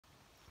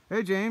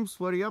Hey James,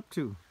 what are you up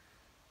to?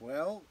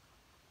 Well,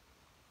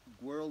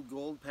 World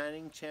Gold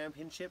Panning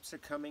Championships are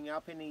coming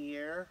up in a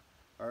year.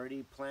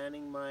 Already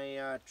planning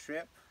my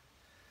trip.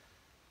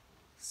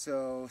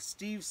 So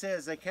Steve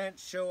says I can't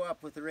show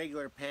up with a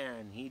regular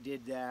pan. He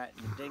did that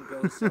and it didn't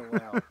go so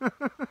well.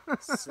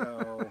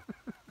 So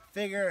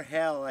figure,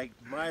 hell, I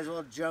might as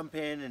well jump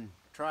in and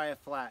try a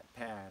flat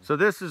pan. So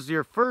this is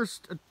your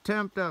first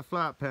attempt at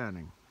flat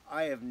panning?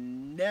 I have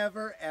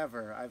never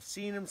ever, I've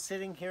seen him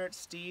sitting here at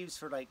Steve's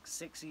for like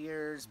 6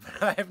 years,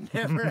 but I've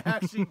never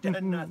actually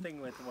done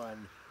nothing with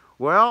one.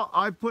 Well,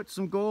 I put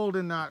some gold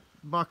in that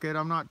bucket.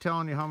 I'm not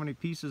telling you how many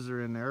pieces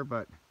are in there,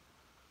 but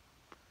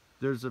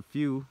there's a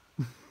few.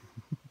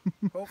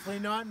 Hopefully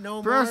not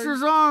no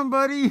Pressure's more. on,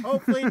 buddy.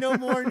 Hopefully no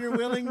more than you're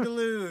willing to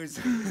lose.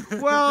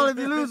 Well, if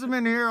you lose them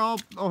in here, I'll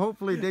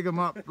hopefully dig them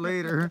up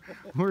later.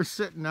 We're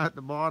sitting at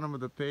the bottom of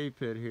the pay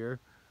pit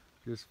here,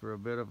 just for a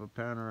bit of a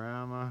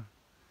panorama.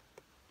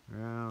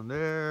 Around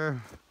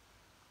there.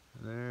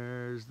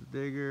 There's the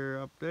digger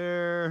up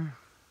there.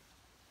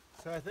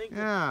 So I think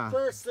the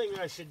first thing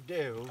I should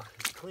do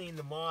is clean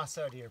the moss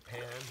out of your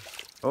pan.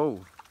 Oh.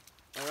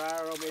 And I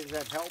don't know, maybe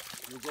that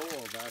helps the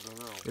gold, I don't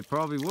know. It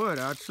probably would,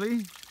 actually.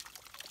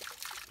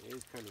 It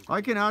is kind of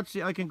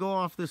I can go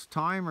off this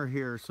timer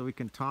here, so we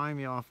can time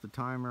you off the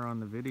timer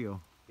on the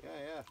video.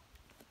 Yeah.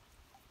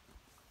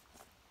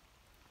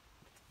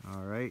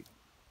 All right.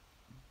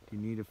 Do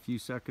you need a few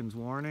seconds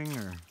warning,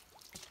 or?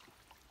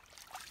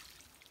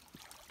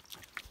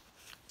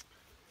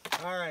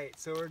 All right,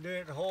 so we're doing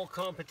it whole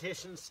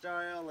competition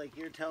style, like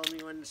you're telling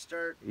me when to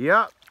start.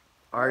 Yep.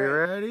 Are you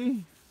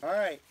ready? All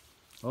right.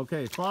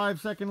 Okay,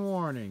 5-second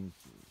warning.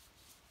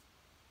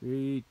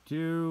 3,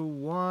 2,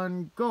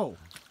 1, go. All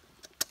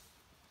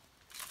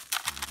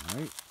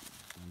right,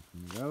 dump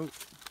it out.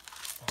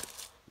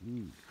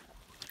 Ooh,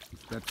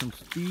 he's got some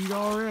speed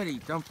already.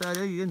 Dump that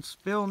in. You didn't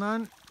spill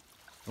none.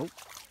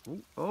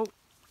 Oh.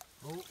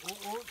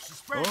 It's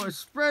spreading. Oh, it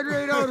spread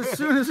right out as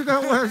soon as it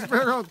got wet.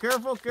 Spread out.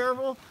 Careful,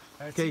 careful.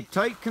 Okay,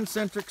 tight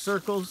concentric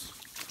circles.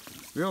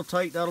 Real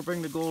tight. That'll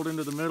bring the gold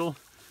into the middle.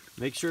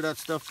 Make sure that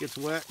stuff gets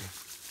wet.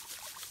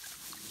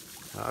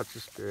 That's the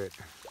spirit.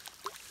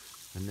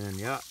 And then,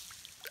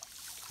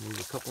 maybe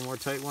a couple more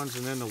tight ones,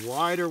 and then the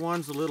wider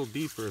ones, a little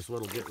deeper, is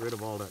what'll get rid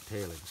of all that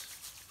tailings.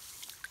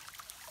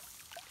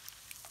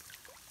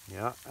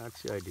 Yeah,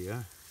 that's the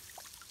idea.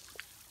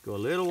 Go a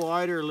little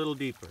wider, a little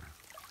deeper.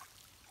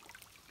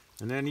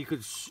 And then you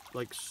could,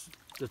 like,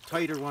 the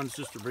tighter ones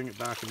just to bring it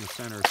back in the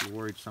center if you're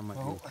worried some might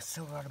Oh, I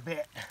still got a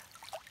bit.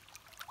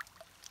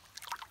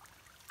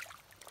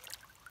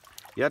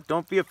 Yeah,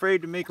 don't be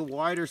afraid to make a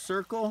wider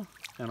circle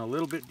and a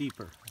little bit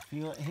deeper. I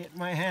feel it hit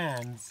my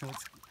hand, so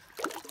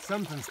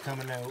something's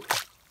coming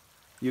out.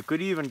 You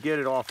could even get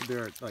it off of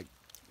there at like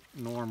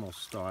normal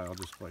style,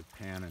 just by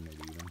panning it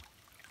even.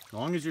 As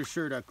long as you're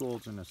sure that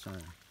gold's in the center.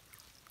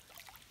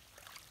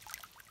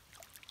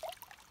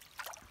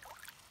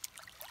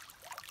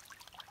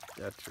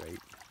 That's right.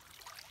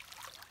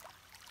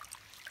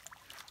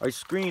 I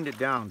screened it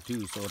down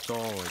too, so it's all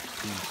like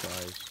pea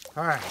size.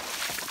 All right.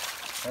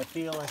 I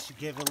feel I should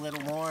give it a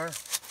little more.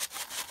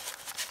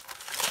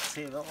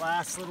 Save it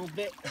last little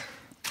bit.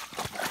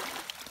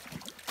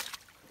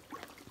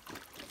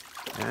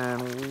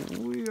 And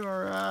we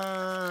are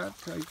at,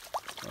 I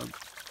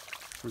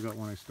forgot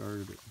when I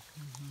started it.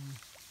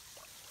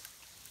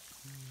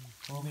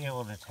 We'll be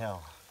able to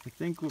tell. I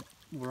think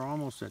we're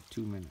almost at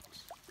 2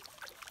 minutes.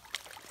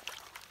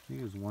 I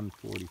think it was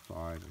 1:45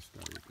 I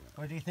started that.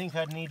 What do you think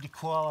I'd need to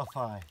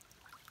qualify?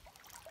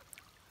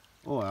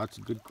 Oh, that's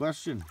a good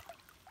question.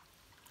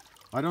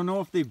 I don't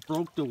know if they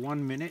broke the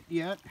 1 minute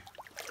yet.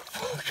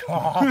 Fuck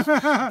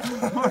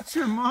off. Watch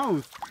your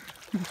mouth.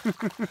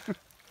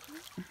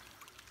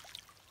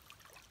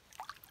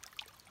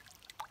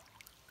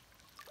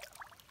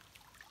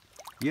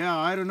 Yeah,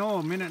 I don't know,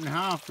 1.5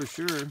 minutes for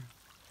sure.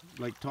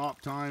 Like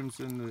top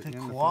times in the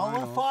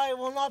qualify? final.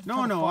 Well, not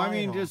No, I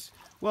mean just,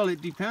 well,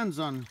 it depends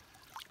on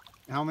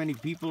how many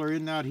people are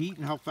in that heat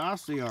and how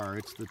fast they are.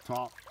 It's the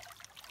top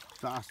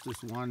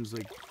fastest ones.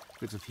 Like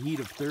if it's a heat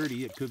of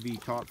 30, it could be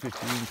top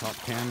 15, top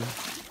 10.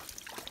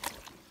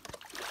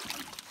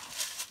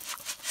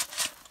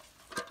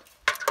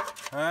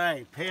 All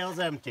right, pail's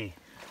empty.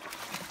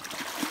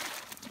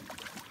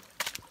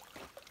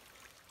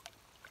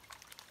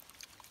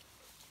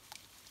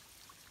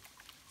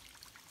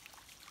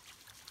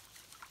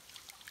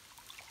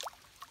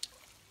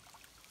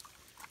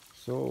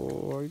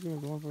 So, are you going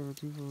to go 1 5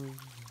 2 4?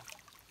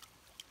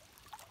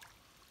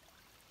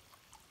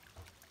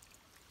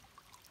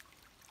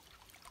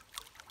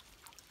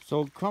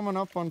 So, coming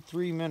up on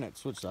 3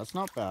 minutes, which that's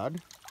not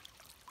bad.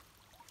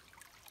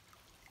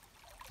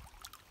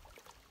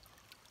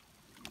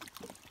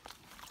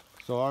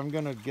 So, I'm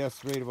going to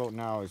guess right about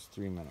now is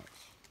 3 minutes.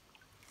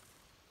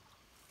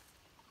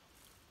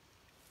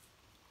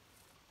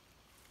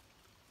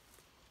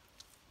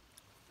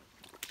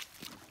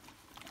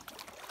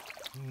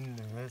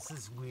 This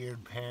is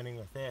weird panning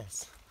with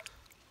this.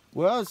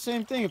 Well, it's the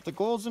same thing. If the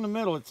gold's in the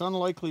middle, it's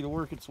unlikely to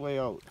work its way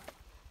out.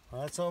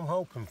 Well, that's what I'm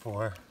hoping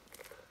for.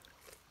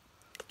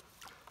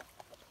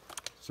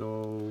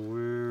 So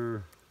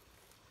we're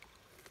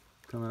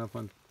coming up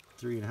on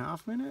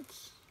 3.5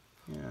 minutes.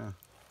 Yeah.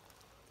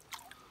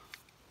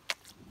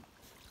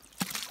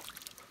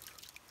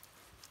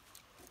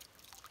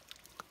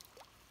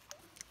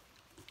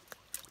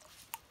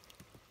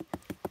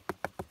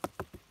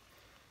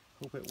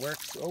 Hope it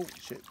works. Oh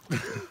shit.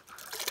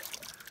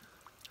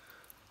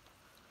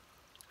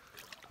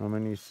 How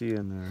many you see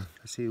in there?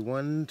 I see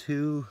 1,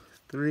 2,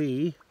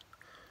 3.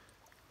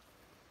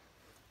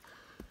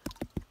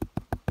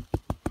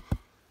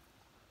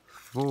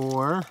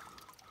 4.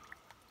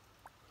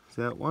 Is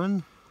that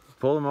one?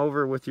 Pull them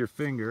over with your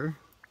finger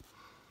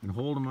and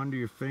hold them under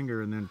your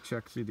finger and then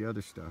check see the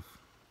other stuff.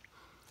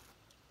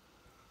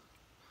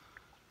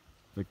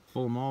 Like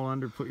pull them all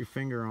under, put your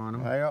finger on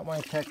them. I got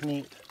my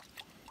technique.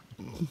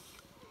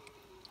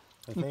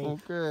 I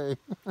think. Okay.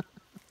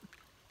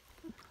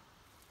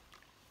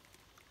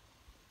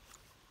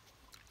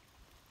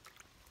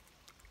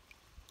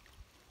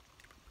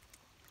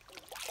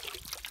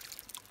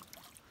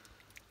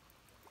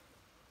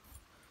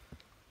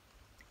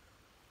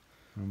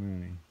 How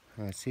many?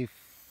 I see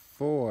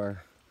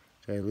 4.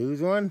 Did I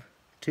lose 1?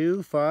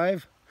 2,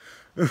 5?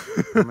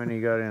 How many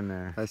you got in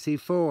there? I see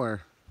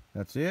 4.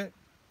 That's it?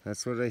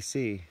 That's what I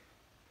see.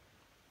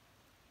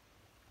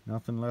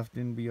 Nothing left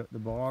in the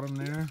bottom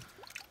there?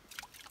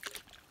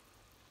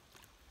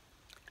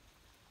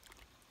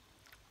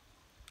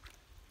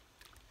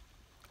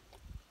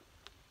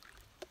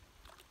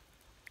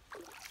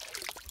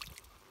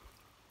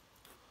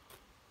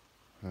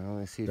 Well,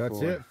 I see 4.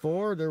 That's it?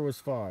 4? There was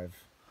 5.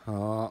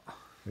 Oh,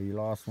 But you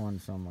lost one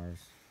somewhere.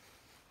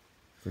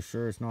 For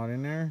sure it's not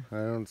in there? I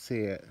don't see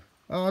it.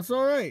 Oh, it's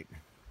alright.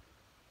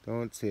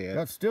 Don't see it.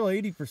 That's still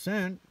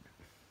 80%.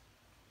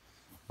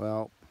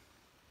 Well,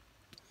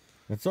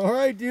 That's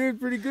alright,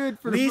 dude. Pretty good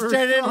for at the least first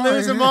I didn't try.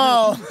 lose them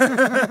all.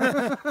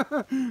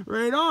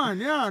 Right on.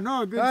 Yeah,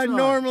 no, good I shot.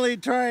 normally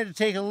try to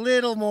take a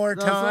little more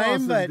That's time,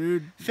 awesome, but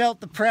dude. felt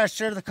the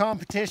pressure of the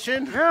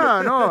competition.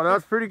 Yeah, no,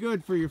 that's pretty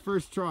good for your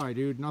first try,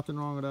 dude. Nothing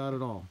wrong with that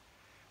at all.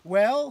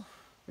 Well,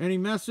 Any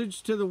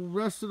message to the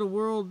rest of the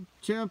World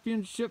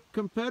Championship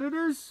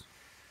competitors?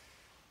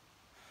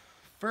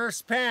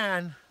 first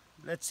pan.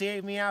 Let's see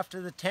me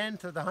after the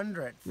 10th or the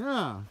 100th.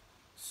 Yeah.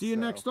 See you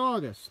So. next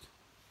August.